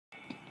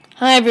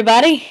Hi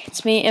everybody,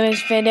 it's me,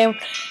 MS Fandom.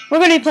 We're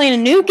going to be playing a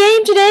new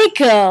game today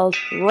called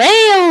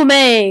Rail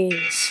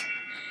Maze.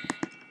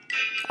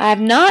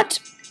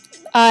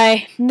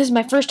 This is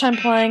my first time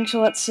playing,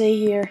 so let's see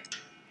here.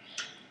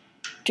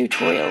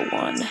 Tutorial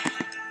 1.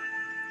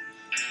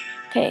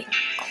 Okay,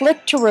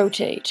 click to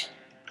rotate.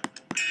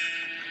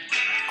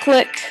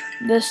 Click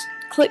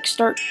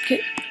start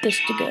this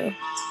to go.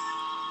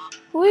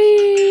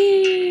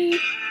 Whee!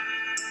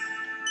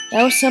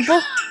 That was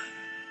simple.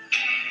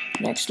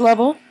 Next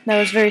level. That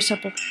was very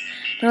simple.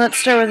 Now let's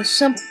start with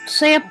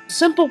a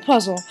simple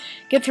puzzle.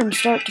 Get from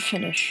start to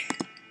finish.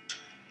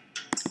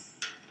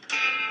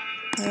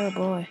 Oh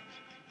boy.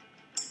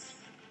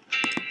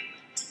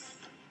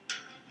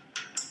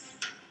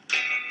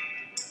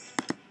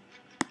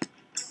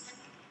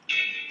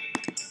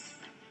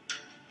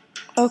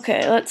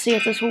 Okay, let's see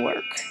if this will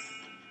work.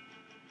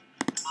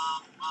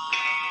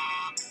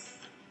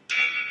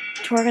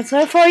 It's working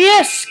so far.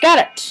 Yes, got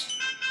it.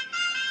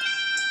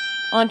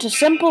 On to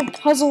simple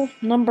puzzle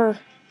number.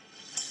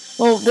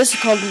 Well, this is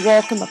called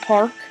Walk in the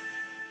Park.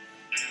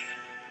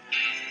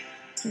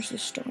 There's the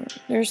start.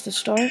 There's the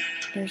start.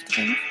 There's the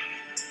finish.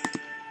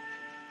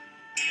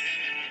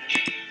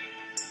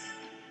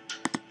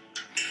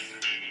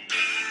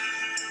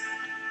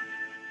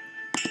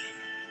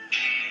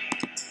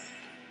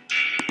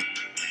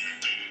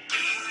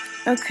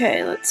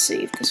 Okay, let's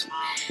see if this.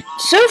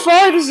 So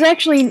far, this is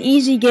actually an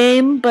easy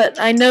game, but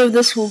I know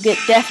this will get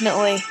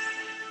definitely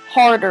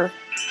harder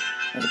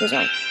as it goes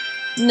on.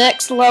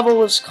 Next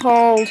level is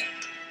called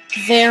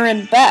There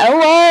and Back.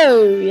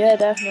 Oh, yeah,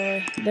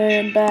 definitely There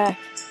and Back.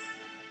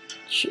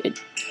 It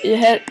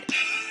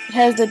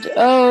has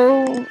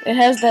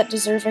that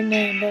deserving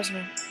name, doesn't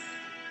it?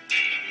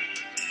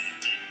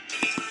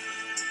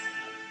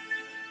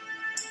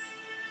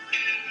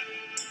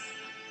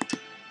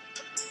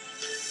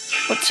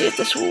 Let's see if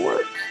this will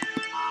work.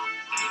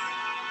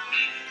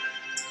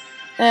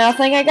 And I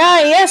think I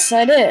got it. Yes,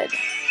 I did.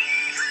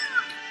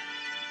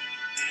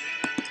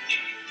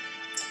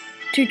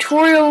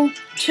 Tutorial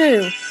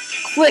 2.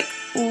 Click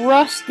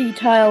rusty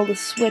tile to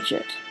switch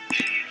it.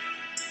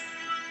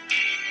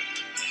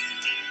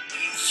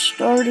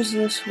 Start is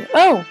this way.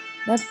 Oh,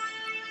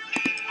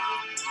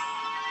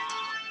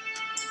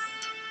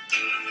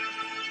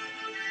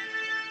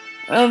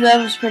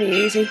 that was pretty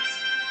easy.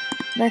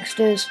 Next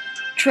is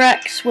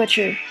track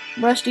switcher.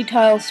 Rusty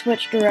tile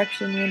switch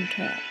direction when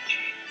tapped.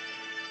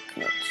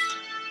 Clips.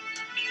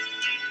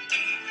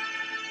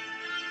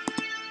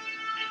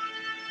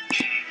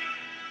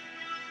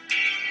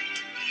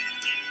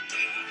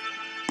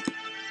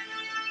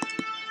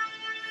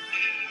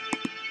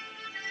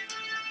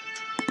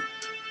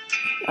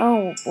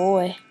 Oh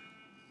boy.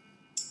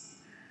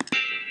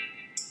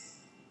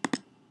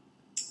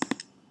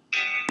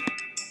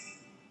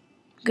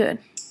 Good.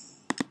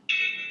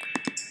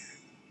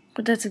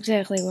 But that's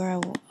exactly where I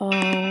will.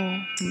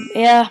 Oh,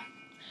 yeah.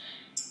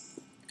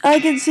 I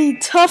can see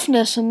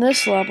toughness in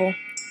this level.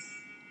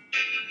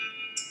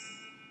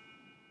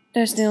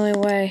 That's the only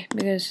way,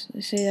 because,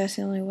 you see, that's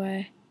the only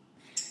way.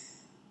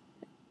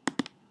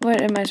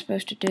 What am I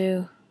supposed to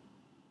do?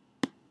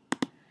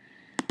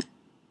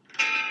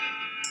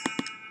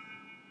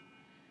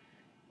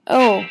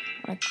 Oh,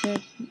 I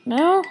could.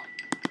 No?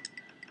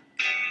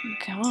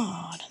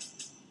 God.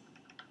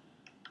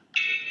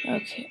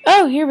 Okay.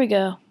 Oh, here we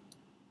go.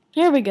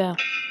 Here we go.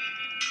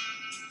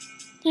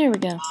 Here we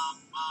go.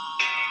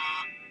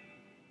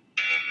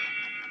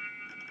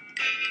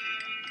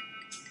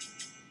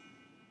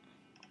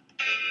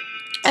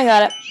 I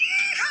got it.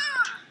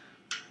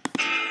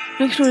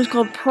 Next one is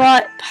called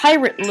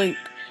Pirate Loop.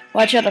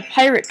 Watch out, a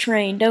pirate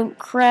train. Don't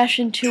crash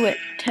into it.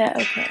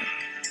 Okay.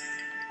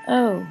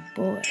 Oh,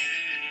 boy.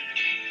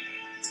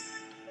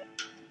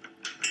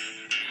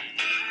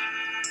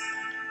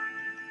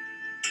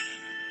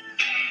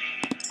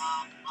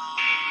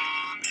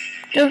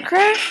 Don't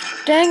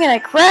crash? Dang it, I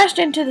crashed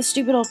into the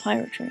stupid old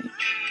pirate train.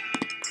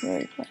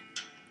 Play.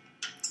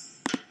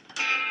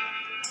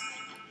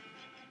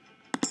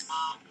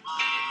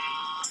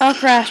 Oh,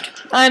 crashed.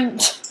 I'm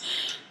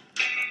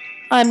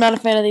not a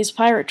fan of these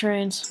pirate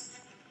trains.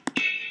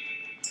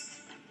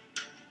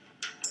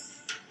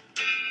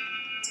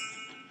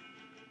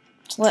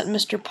 Let's let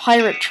Mr.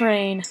 Pirate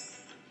Train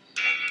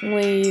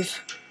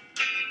leave.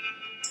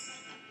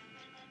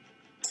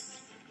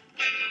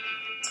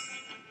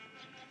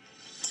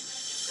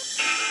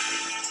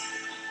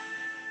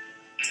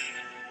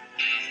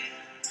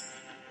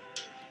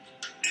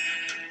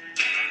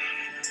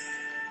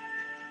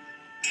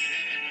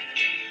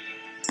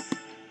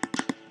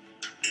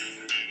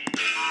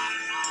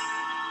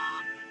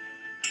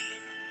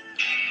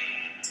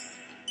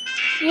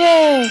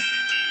 Yay!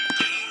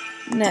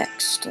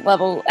 Next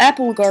level,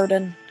 Apple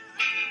Garden.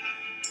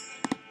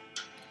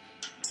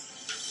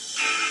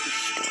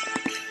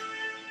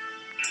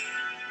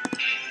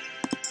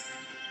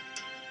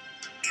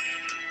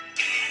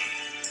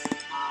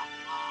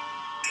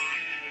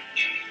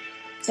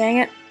 Dang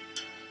it.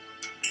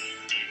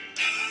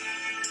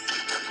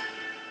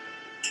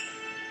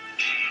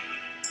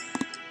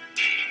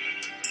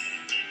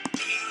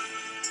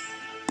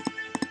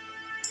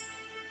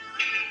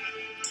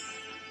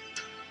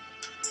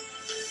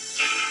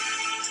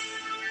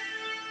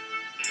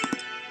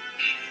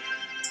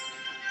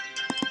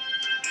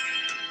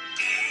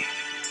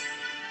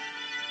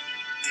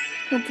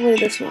 Hopefully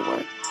this will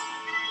work.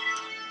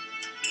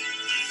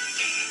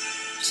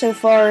 So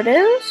far it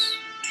is.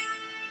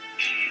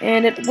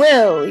 And it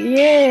will.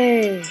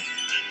 Yay!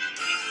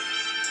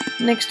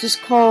 Next is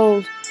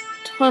called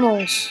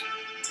tunnels.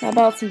 How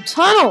about some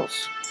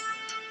tunnels?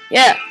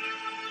 Yeah.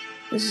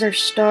 This is our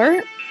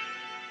start.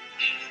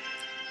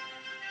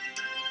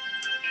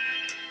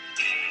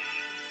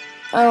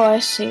 Oh, I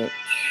see it.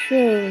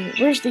 Sure.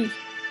 There's the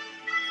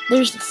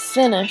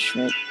finish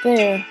right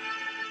there.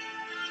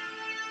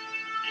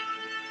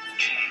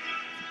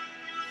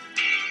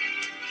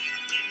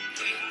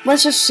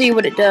 Let's just see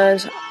what it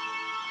does.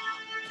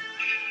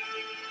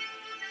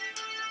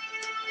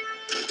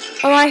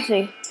 Oh, I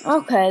see.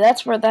 Okay,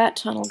 that's where that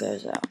tunnel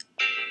goes out.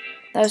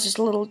 That was just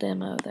a little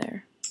demo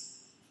there.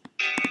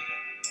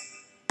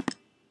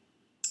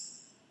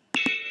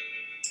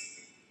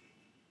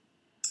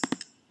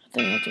 I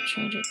think I have to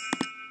change it.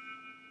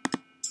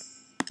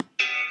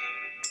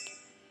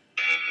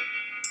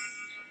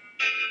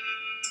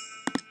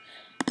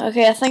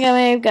 Okay, I think I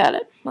may have got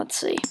it. Let's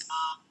see.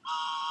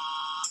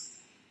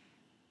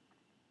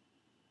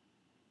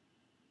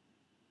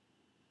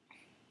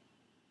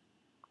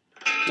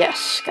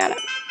 Yes, got it.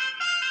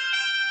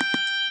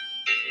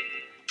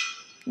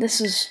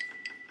 This is...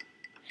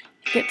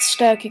 Get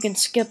stuck, you can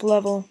skip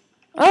level.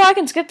 Oh, I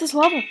can skip this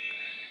level.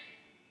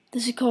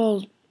 This is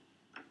called...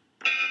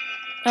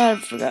 I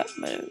forgot.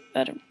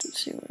 I don't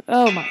see where...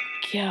 Oh my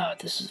god,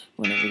 this is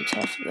gonna be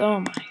tough. Oh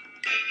my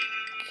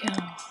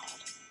god.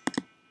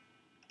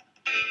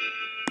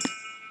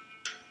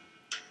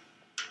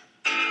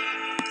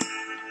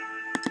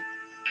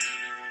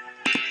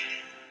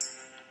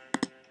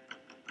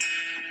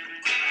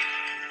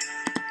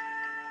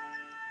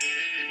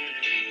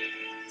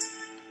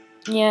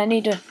 Yeah, I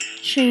need to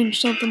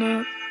change something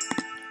up.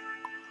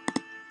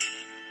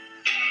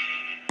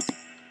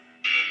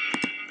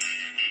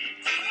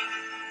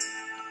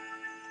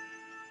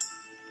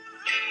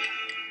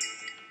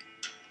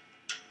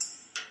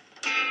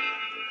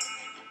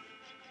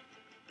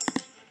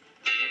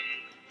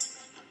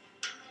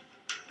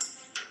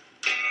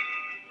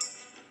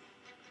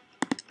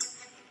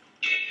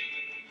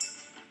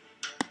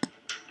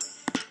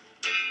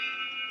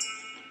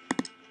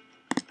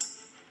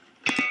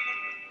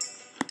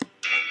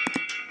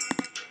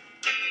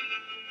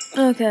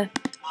 Okay.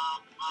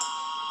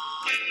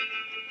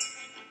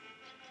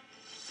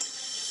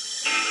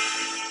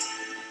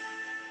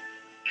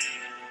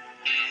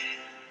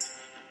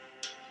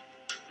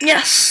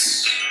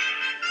 Yes!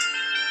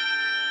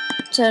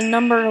 To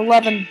number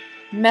 11.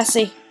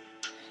 Messy.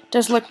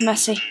 Does look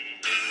messy.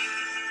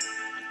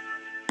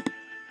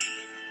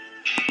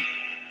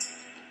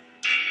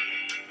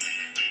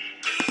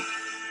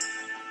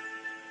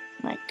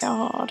 My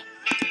god.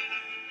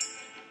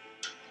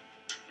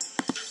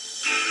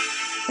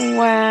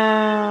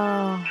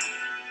 Wow.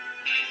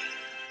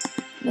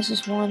 This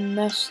is one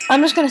mess.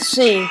 I'm just gonna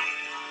see.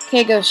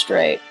 Can't go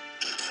straight.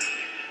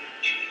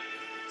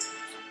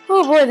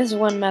 Oh boy, this is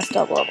one messed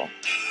up level.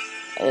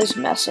 It is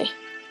messy.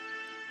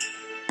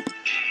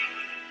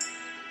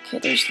 Okay,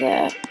 there's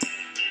that.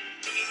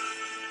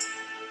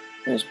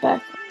 There's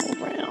back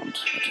around,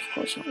 which of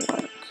course won't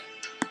work.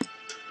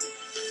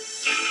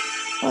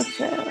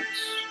 Okay, let's...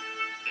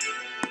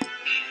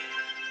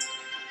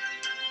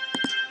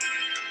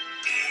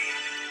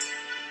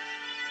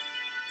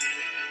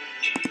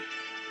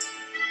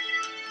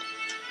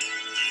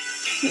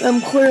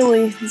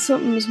 clearly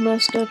something's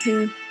messed up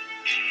here.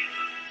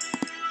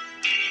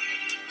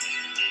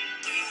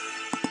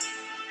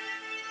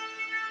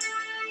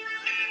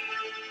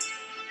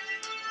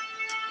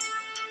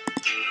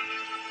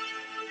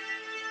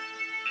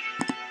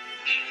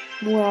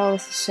 Wow,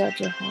 this is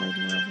such a hard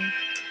level.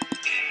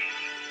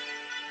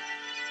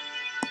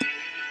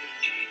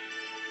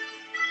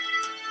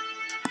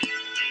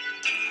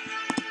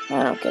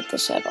 I don't get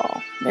this at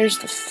all. There's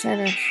the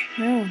finish.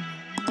 Oh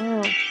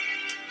no.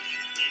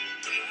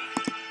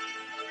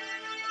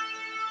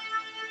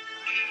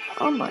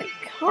 Oh my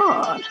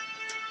god.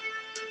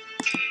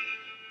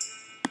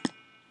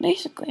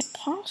 Basically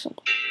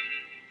impossible.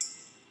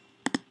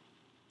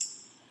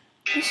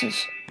 This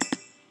is...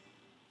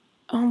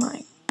 Oh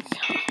my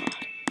god.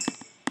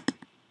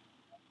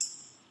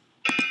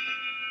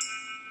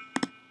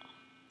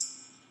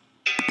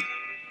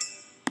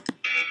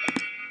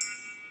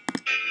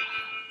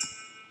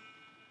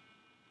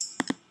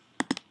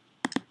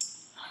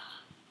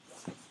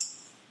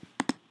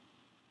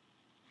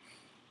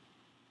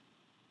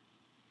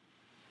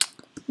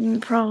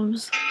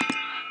 Problems.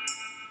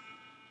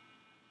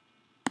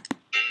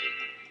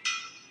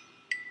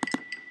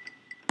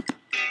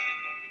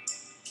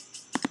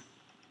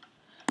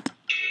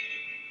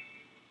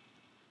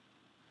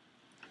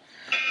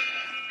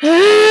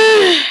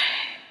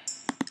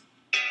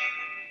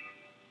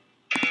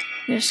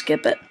 Just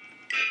skip it.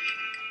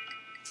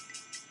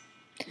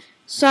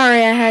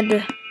 Sorry I had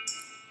to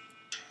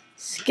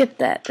skip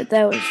that, but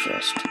that was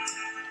just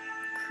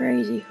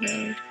crazy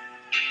hard.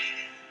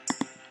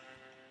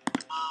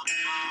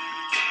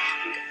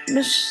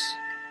 Just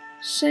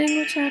saying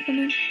what's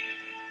happening.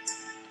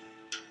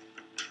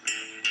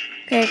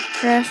 Okay,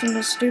 crashing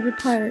the stupid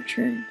pirate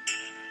train.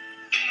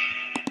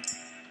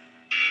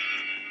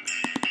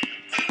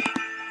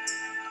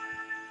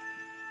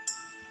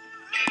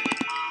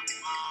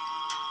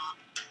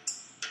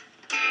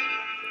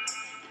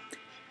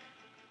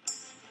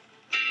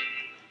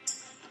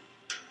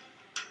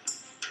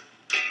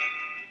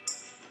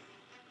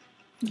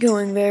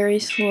 Going very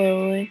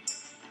slowly.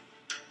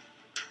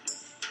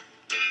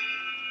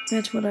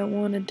 That's what I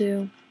want to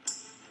do.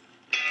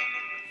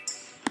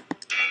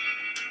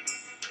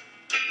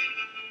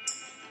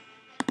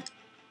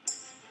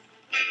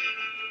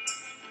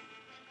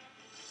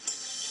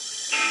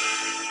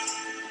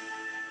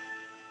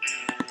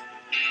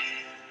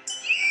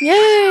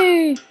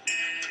 Yay!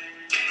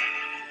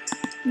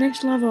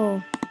 Next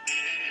level.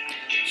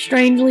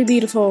 Strangely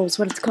Beautiful is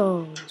what it's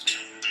called.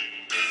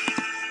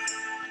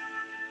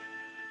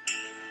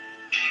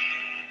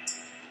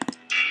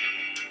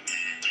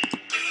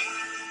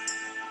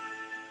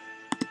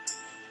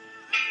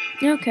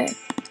 Okay.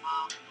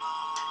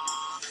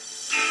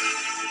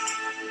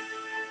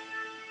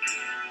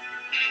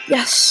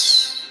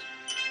 Yes!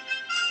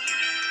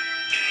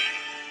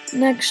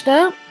 Next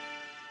up,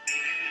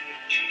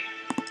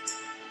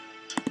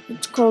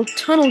 it's called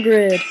Tunnel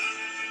Grid.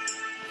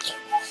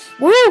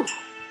 Woo!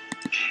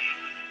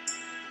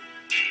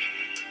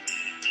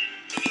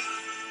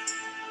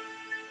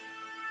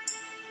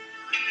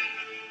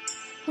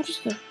 What is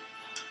the...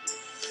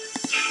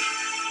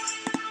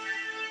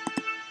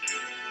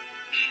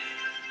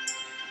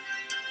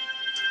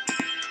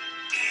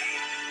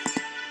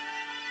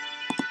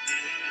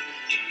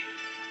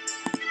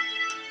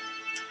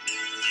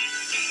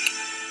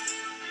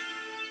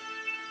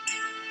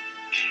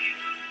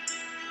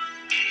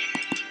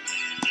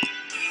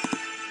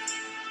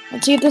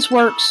 Let's see if this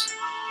works.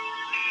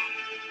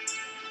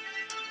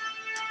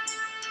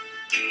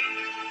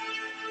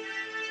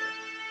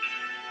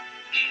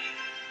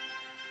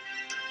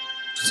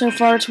 So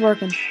far it's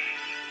working.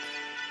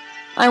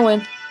 I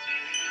win.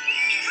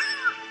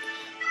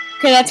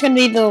 Okay, that's gonna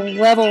be the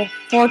level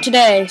for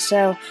today,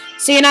 so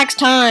see you next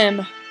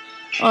time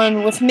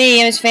on with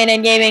me, Ms.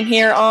 Fan Gaming,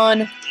 here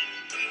on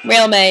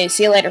Rail Maze.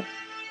 See you later.